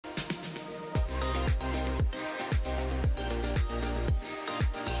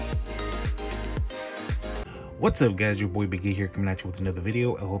What's up guys, your boy Big A here coming at you with another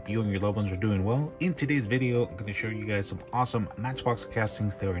video. I hope you and your loved ones are doing well. In today's video, I'm going to show you guys some awesome Matchbox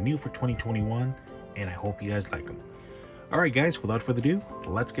castings that are new for 2021 and I hope you guys like them. Alright guys, without further ado,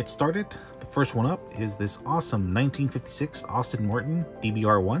 let's get started. The first one up is this awesome 1956 Aston Martin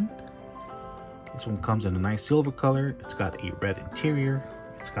DBR1. This one comes in a nice silver color. It's got a red interior.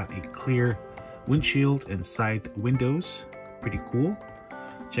 It's got a clear windshield and side windows. Pretty cool.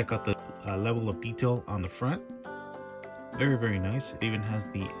 Check out the level of detail on the front. Very nice. It even has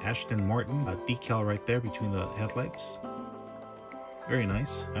the Aston Martin decal right there between the headlights. Very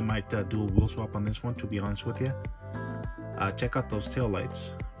nice. I might do a wheel swap on this one, to be honest with you. Check out those tail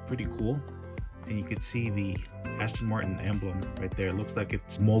lights. Pretty cool. And you can see the Aston Martin emblem right there. It looks like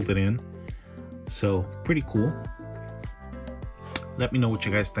it's molded in. So pretty cool. Let me know what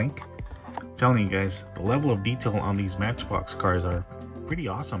you guys think. I'm telling you guys, the level of detail on these Matchbox cars are pretty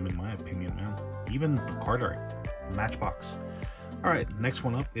awesome in my opinion, man. Even the card art, Matchbox. All right, next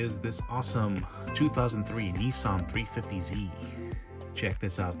one up is this awesome 2003 Nissan 350Z. Check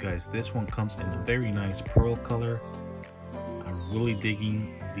this out, guys. This one comes in a very nice pearl color. I'm really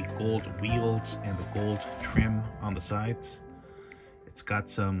digging the gold wheels and the gold trim on the sides. It's got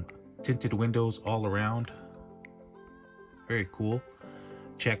some tinted windows all around. Very cool.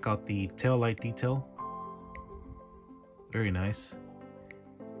 Check out the tail light detail. Very nice.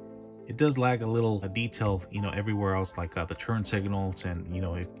 It does lag a little detail, you know, everywhere else, like the turn signals, and you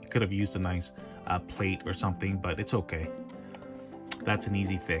know, it could have used a nice plate or something, but it's okay. That's an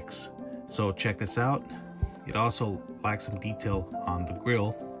easy fix. So check this out. It also lacks some detail on the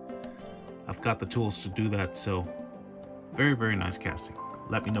grille. I've got the tools to do that, so very nice casting.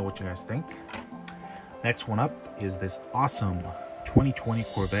 Let me know what you guys think. Next one up is this awesome 2020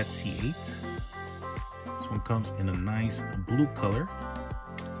 Corvette C8. This one comes in a nice blue color.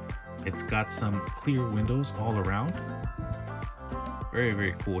 It's got some clear windows all around.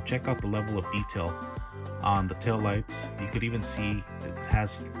 Very cool. Check out the level of detail on the tail lights. You could even see it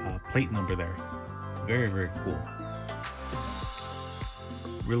has a plate number there. Very cool.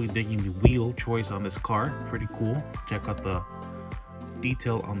 Really digging the wheel choice on this car. Pretty cool. Check out the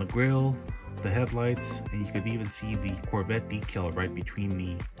detail on the grille, the headlights, and you could even see the Corvette decal right between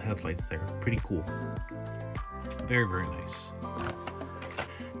the headlights there. Pretty cool. Very nice.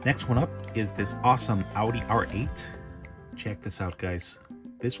 Next one up is this awesome Audi R8. Check this out, guys.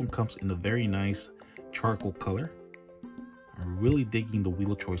 This one comes in a very nice charcoal color. I'm really digging the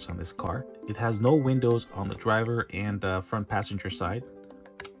wheel choice on this car. It has no windows on the driver and front passenger side.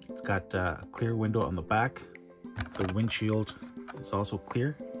 It's got a clear window on the back. The windshield is also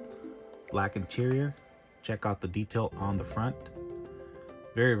clear. Black interior. Check out the detail on the front.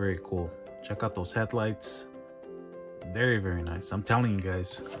 Very cool. Check out those headlights. Very nice. I'm telling you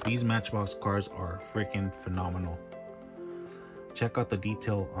guys, these Matchbox cars are freaking phenomenal. Check out the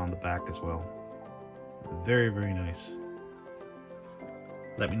detail on the back as well. Very nice.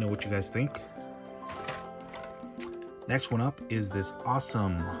 Let me know what you guys think. Next one up is this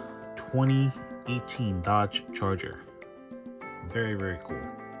awesome 2018 Dodge Charger. Very cool.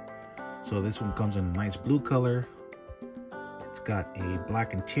 So this one comes in a nice blue color. It's got a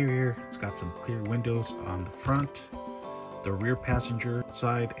black interior. It's got some clear windows on the front, the rear passenger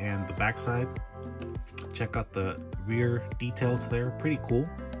side, and the back side. Check out the rear details there. Pretty cool.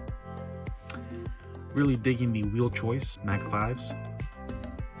 Really digging the wheel choice, Mag 5s.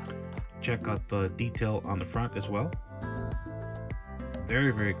 Check out the detail on the front as well.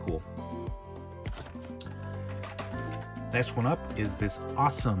 Very cool. Next one up is this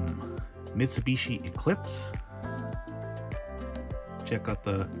awesome Mitsubishi Eclipse. Check out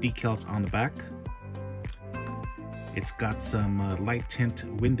the decals on the back. It's got some light tint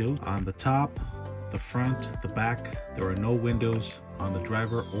windows on the top, the front, the back. There are no windows on the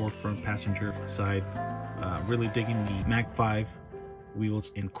driver or front passenger side. Really digging the Mag 5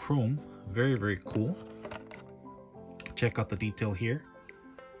 wheels in chrome. Very cool. Check out the detail here.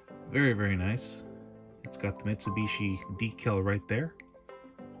 Very nice. It's got the Mitsubishi decal right there.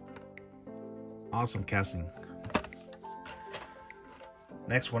 Awesome casting.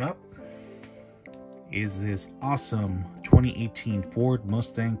 Next one up is this awesome 2018 Ford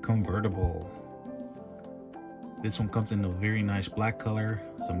Mustang convertible. This one comes in a very nice black color,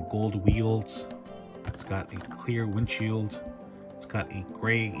 some gold wheels. It's got a clear windshield. It's got a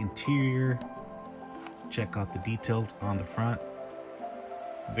gray interior. Check out the details on the front.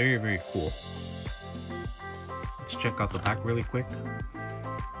 Very cool. Let's check out the back really quick.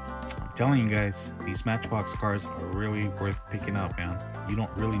 I'm telling you guys, these Matchbox cars are really worth picking up, man. You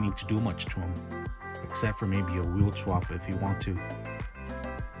don't really need to do much to them, except for maybe a wheel swap if you want to.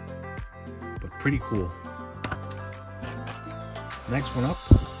 But pretty cool. Next one up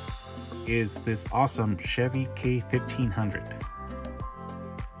is this awesome Chevy K1500.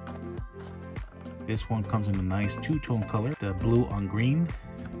 This one comes in a nice two-tone color, the blue on green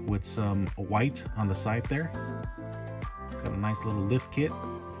with some white on the side there. Got a nice little lift kit.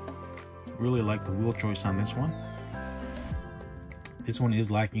 Really like the wheel choice on this one. This one is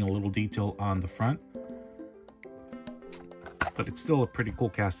lacking a little detail on the front, but it's still a pretty cool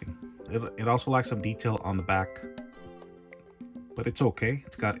casting. It also lacks some detail on the back, but it's okay.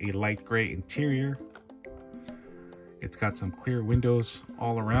 It's got a light gray interior. It's got some clear windows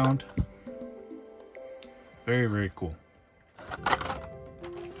all around. Very, very cool.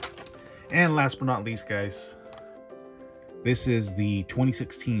 And last but not least, guys, this is the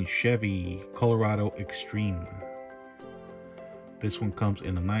 2016 Chevy Colorado Extreme. This one comes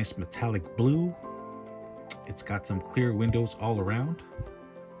in a nice metallic blue. It's got some clear windows all around.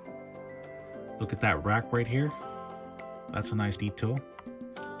 Look at that rack right here. That's a nice detail.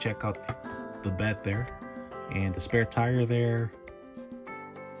 Check out the bed there and the spare tire there.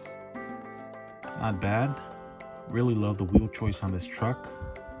 Not bad. Really love the wheel choice on this truck.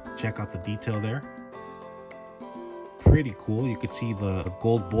 Check out the detail there. Pretty cool. You could see the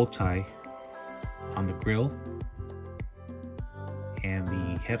gold bow tie on the grille and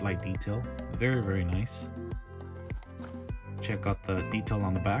the headlight detail. Very, very nice. Check out the detail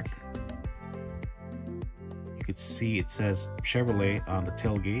on the back. You could see it says Chevrolet on the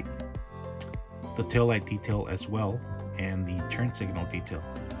tailgate, the taillight detail as well, and the turn signal detail.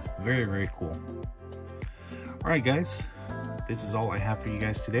 Very, very cool. Alright guys, this is all I have for you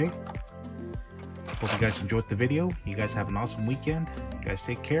guys today. Hope you guys enjoyed the video. You guys have an awesome weekend. You guys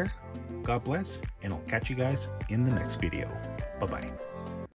take care. God bless, and I'll catch you guys in the next video. Bye-bye.